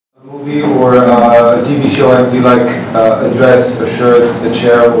Movie or a TV show and you like a dress, a shirt, a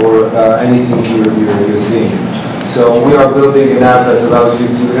chair, or anything you're seeing. So we are building an app that allows you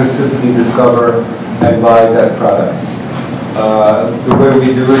to instantly discover and buy that product. The way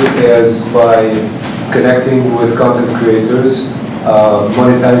we do it is by connecting with content creators,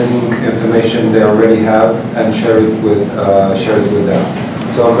 monetizing information they already have, and share it with them.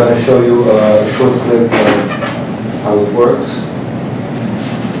 So I'm going to show you a short clip of how it works.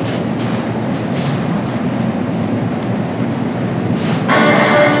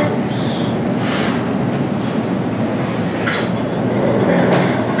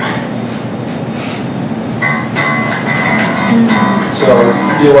 So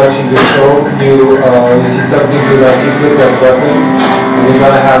you're watching the show, you see something you like, you click that button, and you're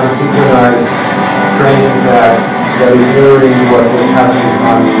going to have a synchronized frame that is mirroring what's happening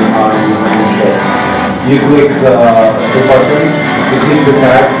on the show. You click the button, you click the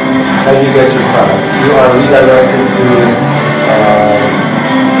tag, and you get your product. You are redirected to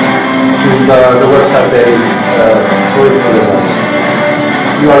the website that is, sorry for the noise.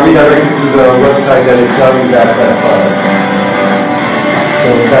 You are redirected to the website that is selling that product. So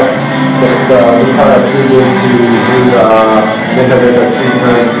that's the product we're going to do the metadata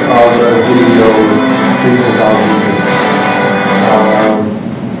treatment of the video, treatment of this.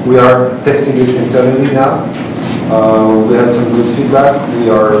 We are testing it internally now. We had some good feedback.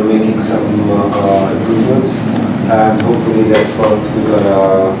 We are making some improvements, and hopefully next month we're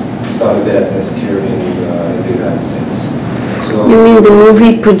gonna start a beta test here in the United States. So you mean the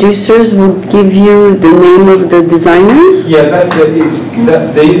movie producers would give you the name of the designers? Yeah, that's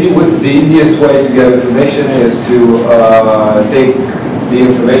the easiest way to get information is to take the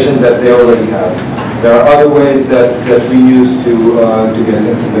information that they already have. There are other ways that we use to get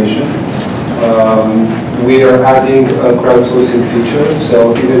information. We are adding a crowdsourcing feature,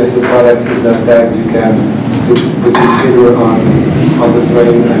 so even if the product is not tagged, you can still put your finger on the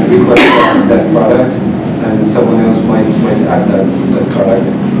frame and request that product, and someone else might add that product.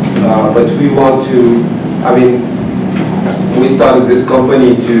 But we want to, I mean, we started this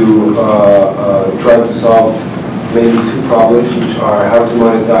company to try to solve mainly two problems, which are how to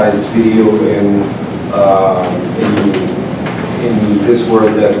monetize video in this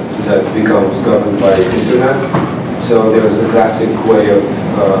world that becomes governed by the internet. So there's a classic way of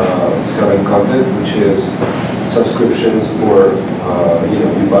selling content, which is subscriptions, or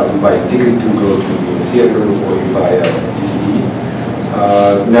you buy a ticket to go to a theater, or you buy a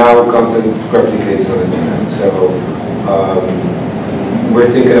DVD. Now content replicates on the internet. So we're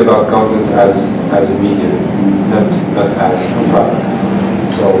thinking about content as a medium, not as a product.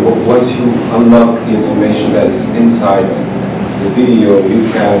 So once you unlock the information that is inside the video, you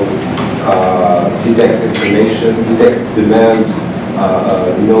can detect information, detect demand,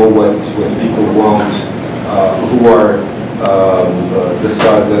 know what people want, who are the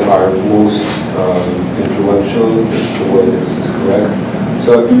stars that are most influential, if the word is correct.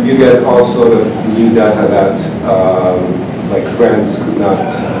 So you get all sort of new data that like brands could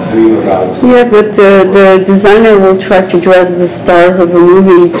not dream about. Yeah, but the designer will try to dress the stars of a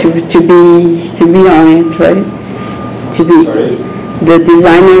movie to be on it, right? Sorry? The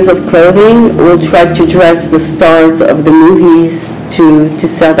designers of clothing will try to dress the stars of the movies to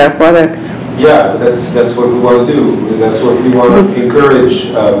sell their products. Yeah, that's what we want to do. That's what we want to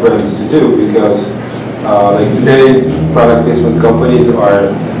encourage brands to do, because like today, product placement companies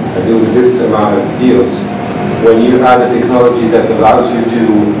are doing this amount of deals. When you add a technology that allows you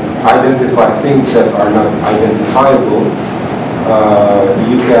to identify things that are not identifiable,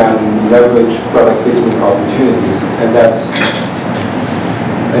 you can leverage product placement opportunities, and that's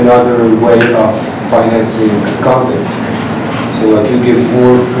another way of financing content. So like you give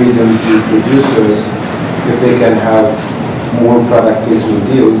more freedom to producers if they can have more product placement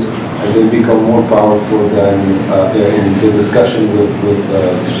deals, and they become more powerful than in the discussion with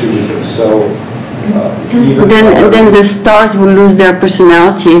distributors. So then the stars will lose their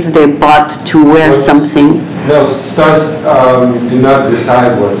personality if they bought to wear something. No, stars do not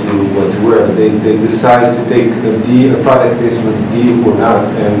decide what to wear. They decide to take a product placement deal or not,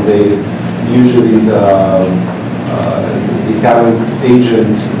 and they usually the talent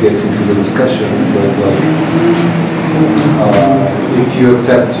agent gets into the discussion. But like, if you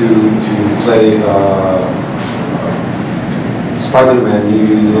accept to play Spider-Man,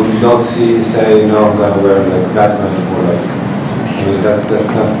 you don't say no, I'm gonna wear like Batman, or like, I mean,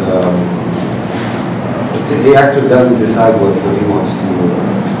 that's not the actor doesn't decide what he wants to do.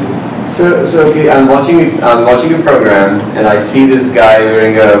 So okay, I'm watching a program and I see this guy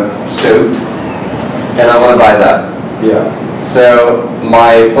wearing a suit, and I want to buy that. Yeah. So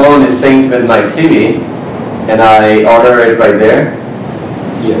my phone is synced with my TV, and I order it right there.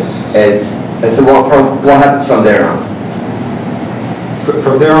 Yes. It's what happens from there on?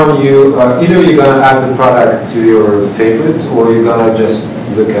 From there on, you either you're gonna add the product to your favorite, or you're gonna just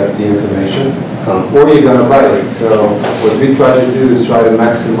look at the information, or you're gonna buy it. So what we try to do is try to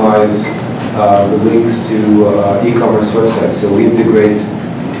maximize the links to e-commerce websites. So we integrate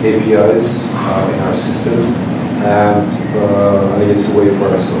APIs in our system, and I think it's a way for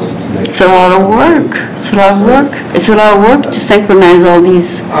us also to make. It's a lot of work. It's a lot of work. It's a lot of work to synchronize all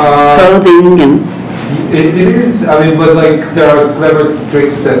these clothing and. It is, I mean, but like there are clever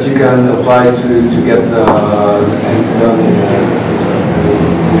tricks that you can apply to get the thing done in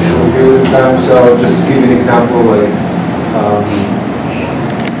a short period of time. So just to give you an example, like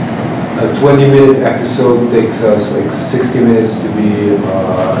a 20-minute episode takes us like 60 minutes to be,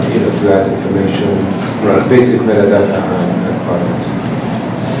 to add information, basic metadata and products.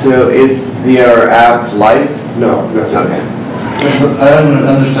 So is your app live? No, not yet. Okay. I don't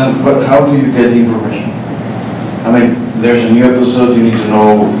understand, how do you get the information? I mean, there's a new episode, you need to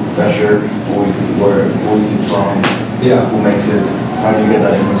know that shirt, who is it from, Yeah. who makes it, how do you get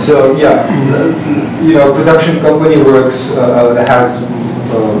that information? So yeah, production company works has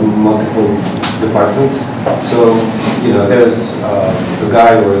multiple departments. So there's a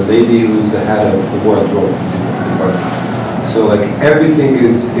guy or a lady who's the head of the wardrobe department. So like everything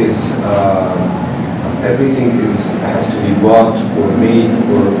has to be bought or made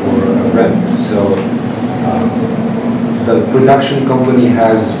or rent. So the production company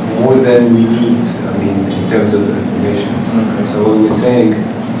has more than we need. I mean, in terms of information. Okay. So what we're saying,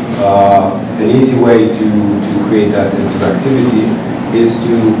 an easy way to create that interactivity is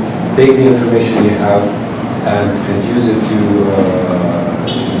to take the information you have and use it to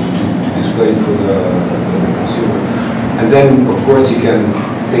display it for the consumer. And then, of course, you can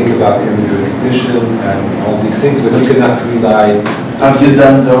think about image recognition and all these things, but you cannot rely. Have you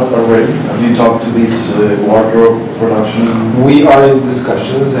done that already? Have you talked to this wardrobe production? We are in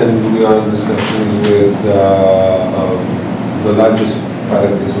discussions, and we are in discussion with the largest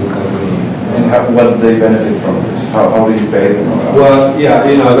product placement company. And what do they benefit from this? How do you pay them? Well, yeah,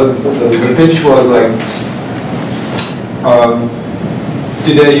 the pitch was like,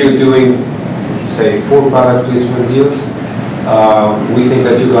 today you're doing, say, 4 product placement deals. We think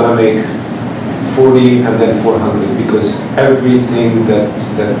that you're gonna make 40 and then 400 because everything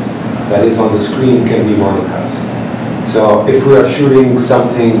that is on the screen can be monetized. So if we are shooting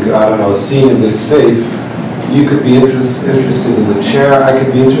something, I don't know, a scene in this space, you could be interested in the chair, I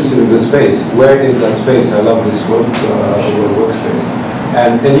could be interested in the space. Where is that space? I love this workspace.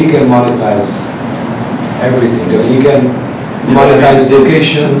 And then you can monetize everything. You can monetize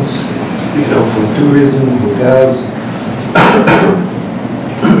locations, for tourism, hotels.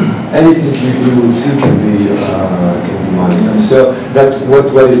 Anything you would see can be monetized. So that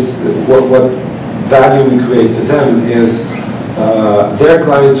what value we create to them is their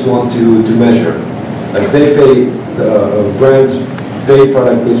clients want to measure. Like they pay brands, pay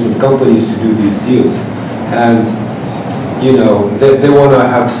product placement companies to do these deals, and they want to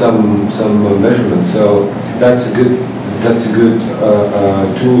have some measurement. So that's a good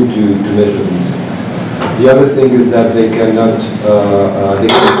tool to measure these things. The other thing is that they cannot they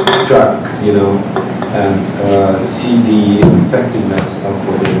can track and see the effectiveness of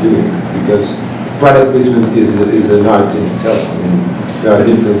what they're doing, because product placement is an art in itself. I mean, there are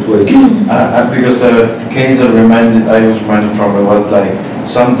different ways. Because the case that I was reminded from it was like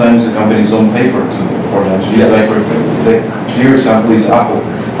sometimes the companies don't pay for them. So like for example, the clear example is Apple.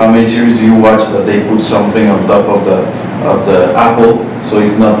 How many series do you watch that they put something on top of the Apple, so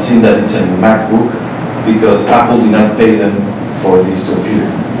it's not seen that it's a MacBook, because Apple did not pay them for this to appear.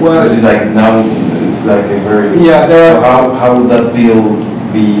 Well, because it's like now it's like a very So how would that deal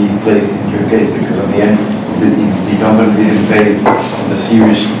be placed in your case? Because at the end, the company didn't pay the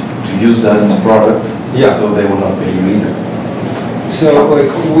series to use that product, so they will not pay you either. So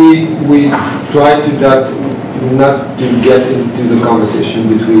like we try to not to get into the conversation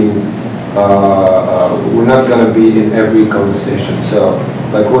between. We're not going to be in every conversation. So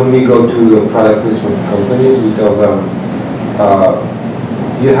like when we go to the product placement companies, we tell them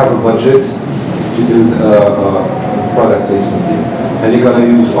you have a budget to do product placement deal. And you're going to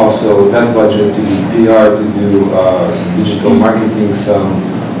use also that budget to do PR, to do some digital marketing, some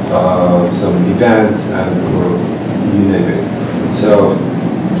events, and or you name it. So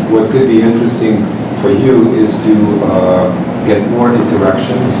what could be interesting for you is to get more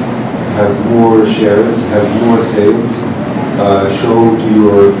interactions, have more shares, have more sales, show to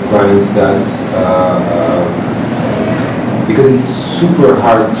your clients that because it's super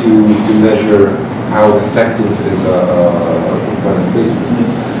hard to measure how effective is a product placement.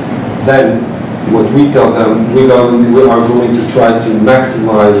 Then what we tell them, we are going to try to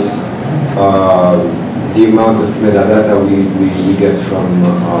maximize the amount of metadata we get from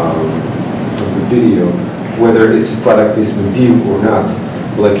the video, whether it's a product placement deal or not.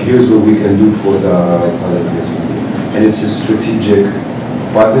 Like, here's what we can do for the product placement deal. And it's a strategic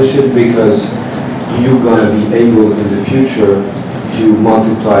partnership because you're going to be able in the future to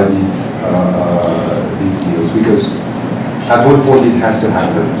multiply these deals, because at one point it has to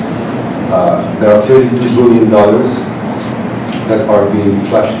happen. There are $32 billion that are being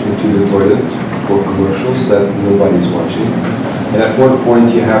flushed into the toilet for commercials that nobody's watching. And at one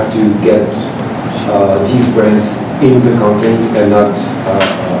point you have to get these brands in the content and not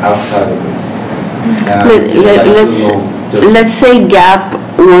outside of it. Let's say Gap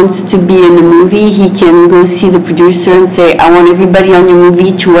wants to be in a movie. He can go see the producer and say, I want everybody on your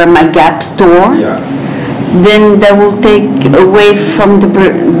movie to wear my Gap store. Yeah. Then that will take away from the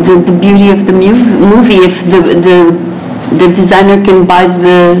beauty of the movie if the designer can buy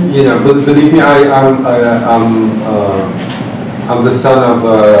the... You know, but believe me, I'm the son of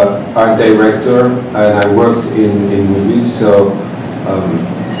an art director, and I worked in movies, so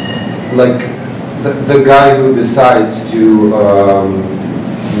like the guy who decides to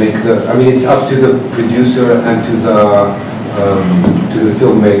make it's up to the producer and to the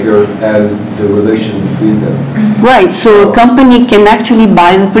filmmaker and the relation between them. Right, so a company can actually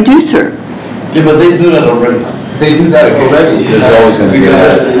buy the producer. Yeah, but they do that already. They do that already. There's always going to be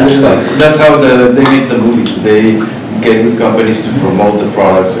That's how they make the movies. They get with companies to promote the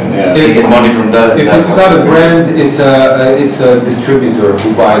products and they get money from that. If it's not a brand, it's a distributor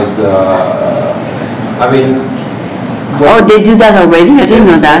who buys the. Oh, they do that already? I didn't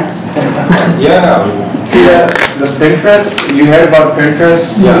know that. Yeah. See the Pinterest, you heard about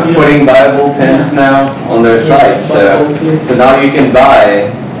Pinterest putting buyable pins now on their site. So now you can buy,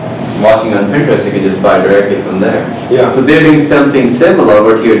 watching on Pinterest, you can just buy directly from there. Yeah. So they're doing something similar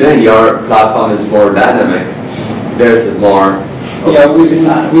what you're doing. Your platform is more dynamic. Theirs is more. Yeah,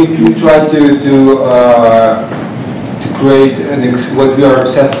 we try to create what we are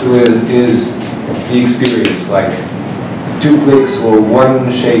obsessed with is the experience, like 2 clicks or 1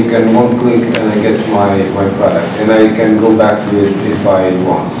 shake and 1 click and I get my product and I can go back to it if I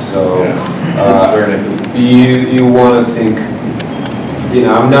want. So you want to think,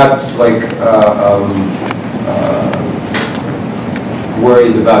 I'm not like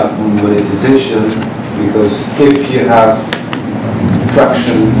worried about monetization, because if you have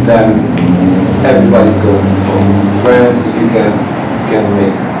traction, then everybody's going to follow. Brands, you can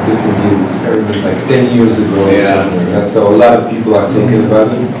make different deals, experiments like 10 years ago or something. That's so a lot of people are thinking about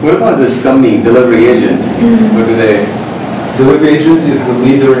it. What about this company, Delivery Agent? What do they? Delivery Agent is the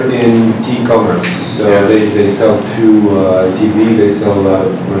leader in e-commerce. So they sell through TV, they sell a lot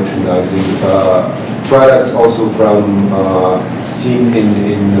of merchandising. Products also from seen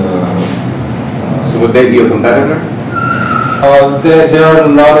in so would they be a competitor? There are a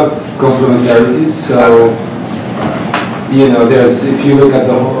lot of complementarities. So there's, if you look at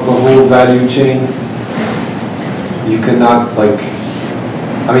the whole value chain, you cannot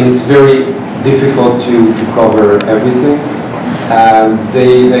it's very difficult to cover everything. And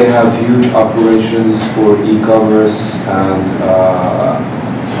they have huge operations for e-commerce and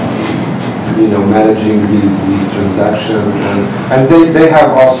managing these transactions, and they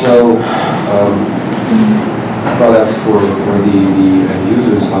have also products for the end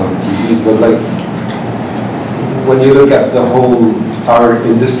users on TVs. But when you look at the whole our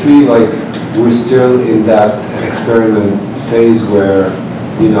industry, we're still in that experiment phase where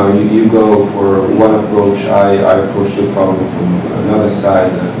you go for one approach, I approach the problem from another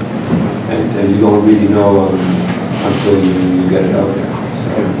side, and you don't really know until you get it out there.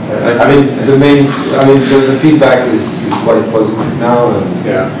 So, the feedback is quite positive now, and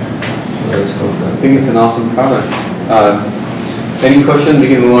let's go. I think it's an awesome product. Any question? We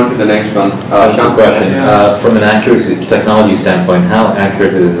can move on to the next one. Sean, question. From an accuracy technology standpoint, how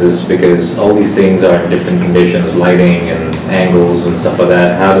accurate is this? Because all these things are in different conditions, lighting and angles and stuff like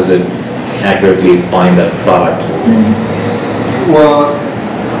that. How does it accurately find that product? Well,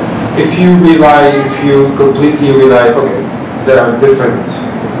 if you completely rely, okay, there are different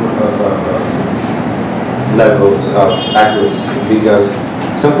levels of accuracy, because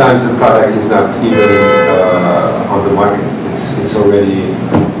sometimes the product is not even on the market. It's already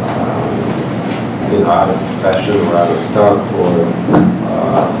out of fashion or out of stock,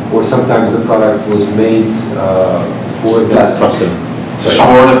 or sometimes the product was made for that. Custom.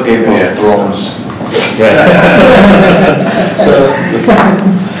 Sword of Game of Thrones.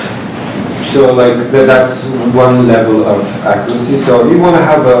 So like that's one level of accuracy. So you want to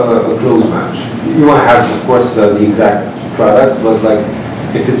have a close match. You want to have, of course, the exact product, but like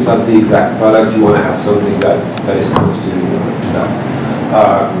if it's not the exact product, you want to have something that is close to that.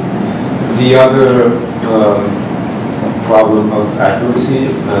 The other problem of accuracy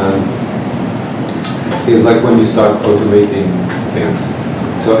is like when you start automating things.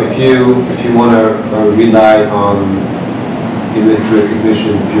 So if you want to rely on image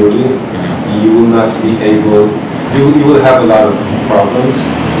recognition purely, you will not be able, you will have a lot of problems,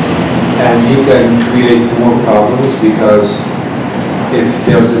 and you can create more problems because if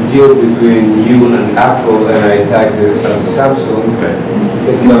there's a deal between you and Apple and I tag this as Samsung,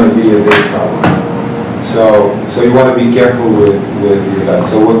 it's going to be a big problem. So you want to be careful with that.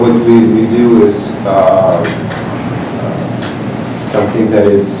 So what we do is something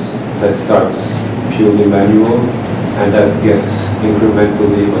that starts purely manual and that gets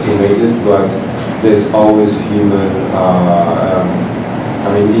incrementally automated, but there's always human. I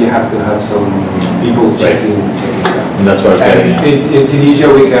mean, you have to have some people checking that. And that's what I was saying. And in Tunisia,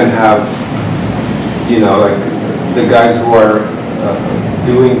 we can have, you know, like the guys who are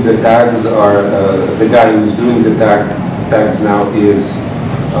doing the tags are the guy who's doing the tags now is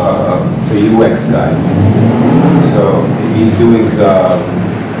a UX guy. So he's doing the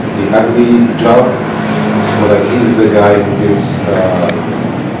ugly job, but like he's the guy who gives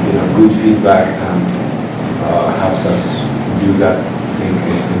you know, good feedback and helps us do that thing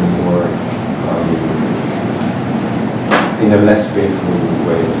in a more in a less painful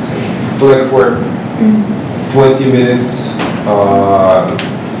way, let's say. So like for 20 minutes. 20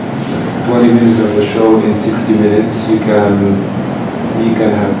 minutes of the show in 60 minutes, you can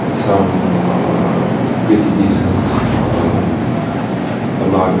have some pretty decent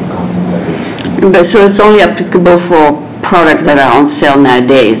amount of content that is. But so it's only applicable for products that are on sale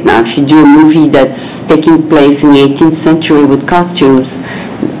nowadays. Now, if you do a movie that's taking place in the 18th century with costumes,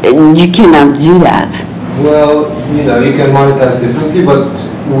 you cannot do that. Well, you know, you can monetize differently, but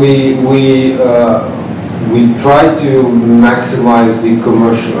we try to maximize the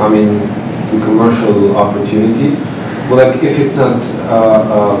commercial. I mean, the commercial opportunity. But like, if it's not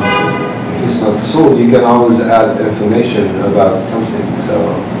sold, you can always add information about something. So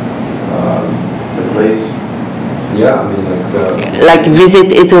The place. Yeah, I mean, like Like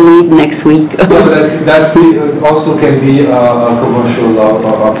visit Italy next week. yeah, but that also can be a commercial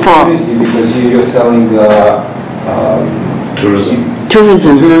opportunity because you're selling Tourism.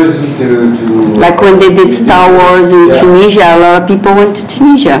 Tourism. to Like when they did Star Wars in Tunisia, a lot of people went to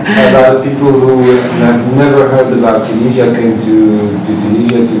Tunisia. A lot of people who have never heard about Tunisia came to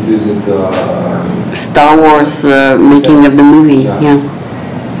Tunisia to visit Star Wars making of the movie, yeah.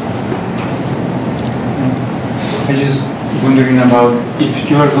 I just wondering about if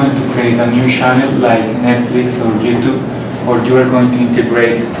you are going to create a new channel like Netflix or YouTube, or you are going to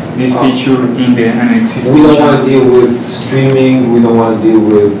integrate this feature in an existing We don't channel. want to deal with streaming, we don't want to deal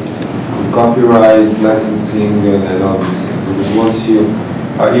with copyright, licensing, and all these things. Because once you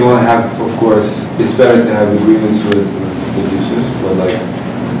want to have, of course, it's better to have agreements with producers, but like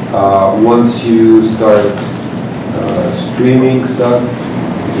once you start streaming stuff,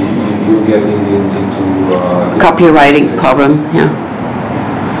 you're getting into Copywriting problem, yeah.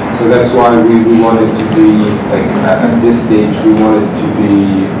 So that's why we wanted to be, like, at this stage, we wanted to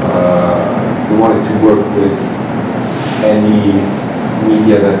be, we wanted to work with any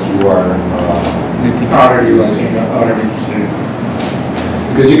media that you are already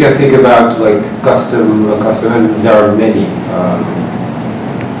because you can think about like custom, and there are many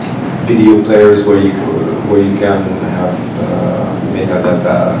video players where you can have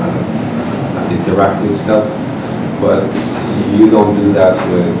metadata, interactive stuff, but you don't do that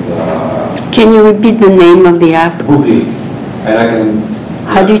with. Can you repeat the name of the app? Booblee, and I can.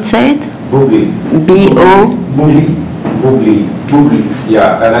 How do you say it? Booblee. B-O? Booblee.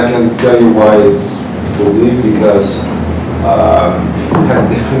 Yeah, and I can tell you why it's Booblee because we had a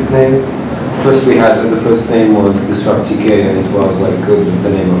different name. First we had, the first name was Disrupt CK, and it was like the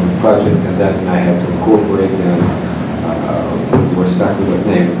name of the project, and then I had to incorporate and we were stuck with that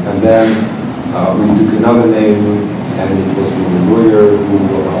name. And then we took another name, and it was with a lawyer who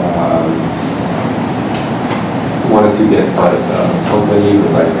wanted to get out of the company,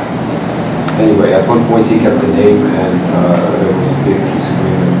 but like, anyway, at one point he kept the name, and there was a big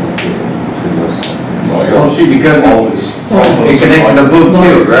disagreement between us. Well, see, because it connects to the book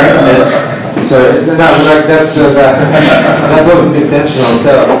too, right? So that wasn't intentional.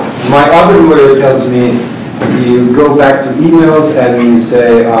 So my other lawyer tells me, you go back to emails and you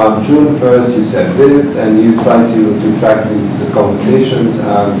say, June 1st you said this, and you try to track these conversations.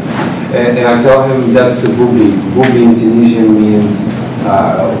 And I tell him that's a Booblee. Booblee in Tunisian means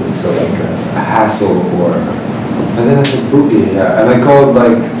it's like a hassle, or, and then I said Booblee, yeah. And I called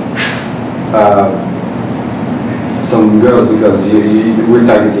like some girls, because we're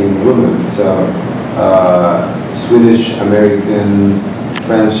targeting women, so Swedish, American,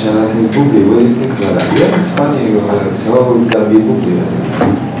 French, and I said, Booblee, what do you think about that? Yeah, it's funny. So it's gotta be Booblee.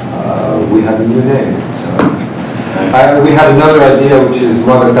 We have a new name. So we had another idea, which is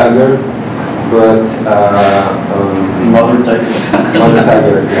Mother Tiger, but Mother Tiger. Mother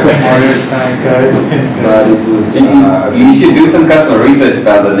Tiger. Yeah. But it was. You should do some customer research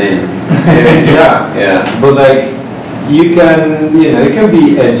about the name. Yeah. Yeah. But like, you can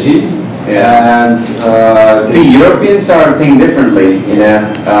be edgy. Yeah. And see, Europeans are thinking differently,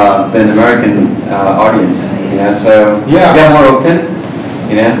 than American audience. So yeah, they're more open.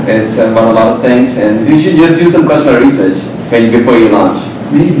 It's about a lot of things, and you should just do some customer research before you launch.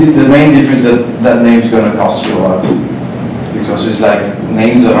 The main difference that name's going to cost you a lot, because it's like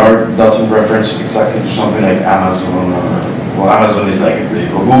names that doesn't reference exactly to something like Amazon, or Amazon is like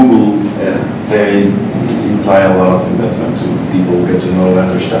Google. Yeah. They imply a lot of investment to people get to know and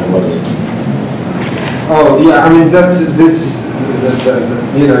understand what is it. Oh yeah, I mean that's this.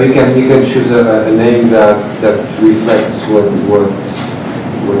 You can choose a name that reflects what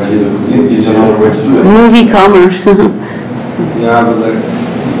It's another way to do it. Movie commerce. Yeah, but like,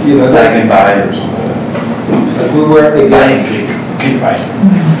 Tag and buy or something. we were against. Click buy.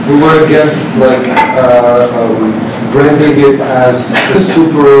 We were against like branding it as a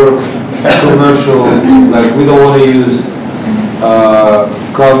super commercial. Like we don't want to use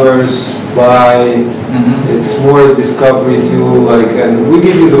commerce, buy. It's more a discovery tool. Like, and we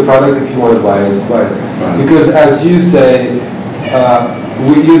give you the product if you want to buy it. Right. Because as you say,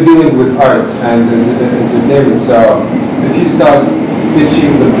 you're dealing with art and entertainment. So if you start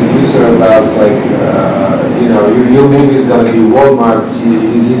pitching the producer about like, your movie is going to be Walmart,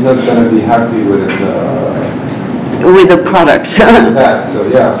 he's not going to be happy with it. With the products. With that. So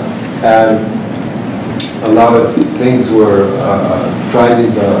yeah, and a lot of things were tried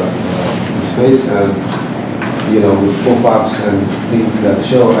in the space, and with pop-ups and things that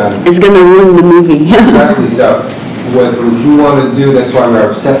show. And it's going to ruin the movie. exactly. So what you want to do, that's why we're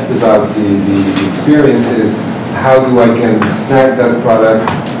obsessed about the experience, is how do I can snag that product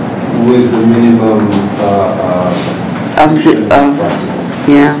with the minimum possible.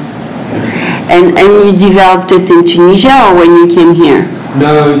 Yeah. And you developed it in Tunisia, or when you came here?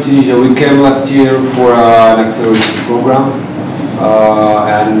 No, in Tunisia. We came last year for an acceleration program,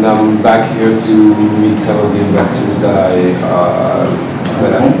 and I'm back here to meet some of the investors that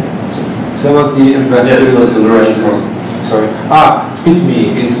some of the investors. Sorry.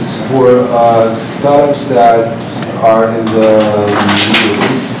 PitMe is for startups that are in the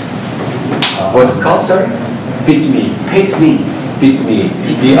Middle East. What's it called, sir? PitMe. PitMe. PitMe.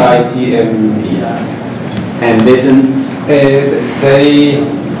 BITME. And listen.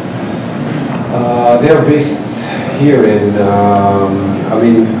 They're based here in.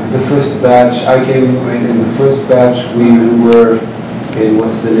 The first batch I came in the first batch. We were in,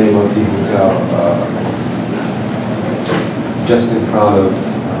 what's the name of the hotel? Just in front of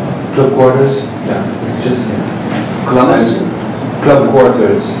Club Quarters. Yeah, it's just here. Columbus? Club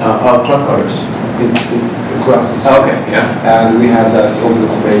Quarters. Club Quarters. It's across the street. Okay, yeah. And we had that open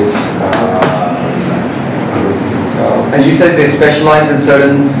space. And you said they specialize in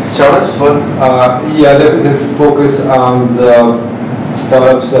certain startups? Yeah, they focus on the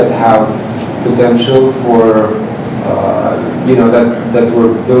startups that have potential for, that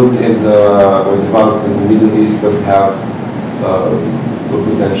were built or developed in the Middle East, but have the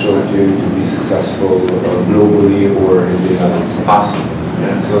potential to be successful globally or in the United States. Awesome.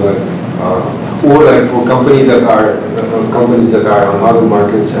 Yeah. So or like for companies that are on other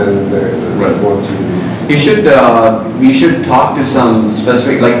markets and they want to. You should talk to some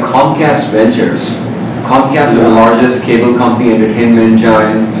specific, like Comcast Ventures. Comcast is the largest cable company, entertainment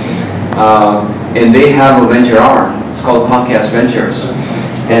giant, and they have a venture arm. It's called Comcast Ventures,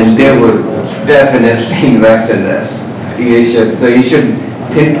 and they would definitely invest in this. You should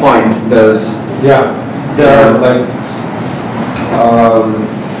pinpoint those. Yeah, there are like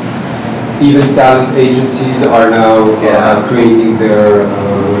even talent agencies are now creating their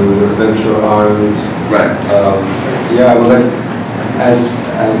venture arms. Right. Yeah, but like as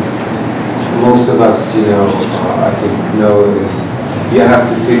most of us, I think know is you have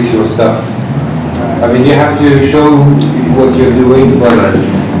to fix your stuff. I mean, you have to show what you're doing, but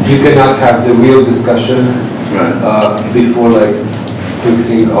you cannot have the real discussion before like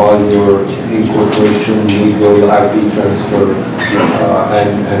fixing all your incorporation, legal IP transfer,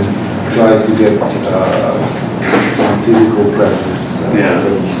 and try to get some physical presence.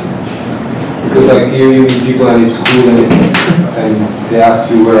 Because like here you meet people and it's cool and they ask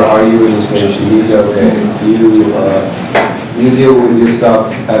you where are you and you say Tunisia, okay, you deal with your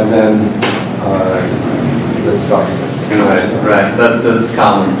stuff and then let's talk. Right. That's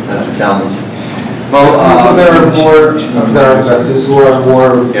common. That's a challenge. Well, there are investors who are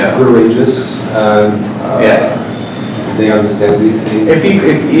more courageous and they understand these things. If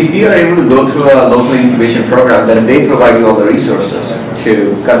you are able to go through a local incubation program, then they provide you all the resources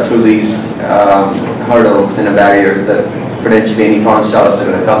to cut through these hurdles and barriers that potentially any foreign startups are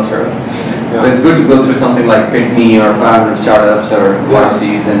going to come through. So it's good to go through something like Pitney or 500 startups or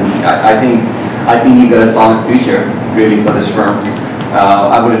YCs, and I think you got a solid future really for this firm.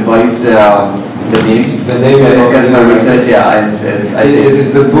 I would advise the name because my research, is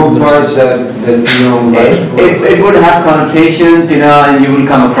it the book part that you know? It would have connotations, and you will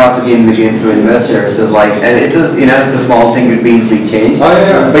come across again through investors. So and it's a small thing that be easily changed.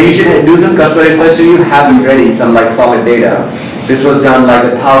 But you should do some customer research so you have already some solid data. This was done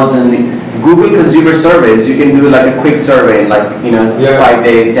 1,000 Google consumer surveys. You can do a quick survey in 5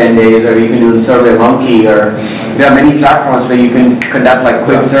 days, 10 days, or you can do Survey Monkey, or there are many platforms where you can conduct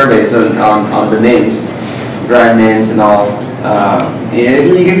quick surveys on the names, brand names and all. It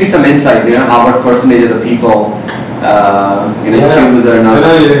will give you some insight, how what percentage of the people choose or not.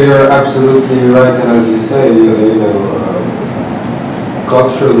 You're absolutely right, and as you say,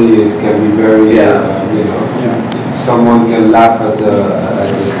 culturally it can be very, someone can laugh at the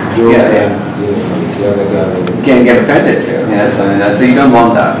joke and the other guy can get offended too. So you don't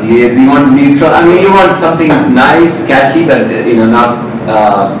want that. You want neutral. You want something nice, catchy, but not.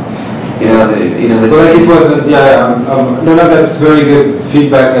 But it wasn't. No, that's very good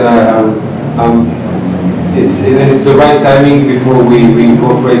feedback, and it's the right timing before we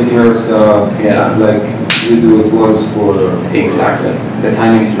incorporate here. So you do it once for exactly. The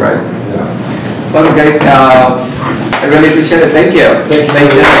timing is right. Well, guys, I really appreciate it. Thank you.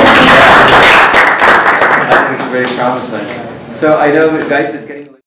 Thank you. That's very promising. So I know, guys, it's getting.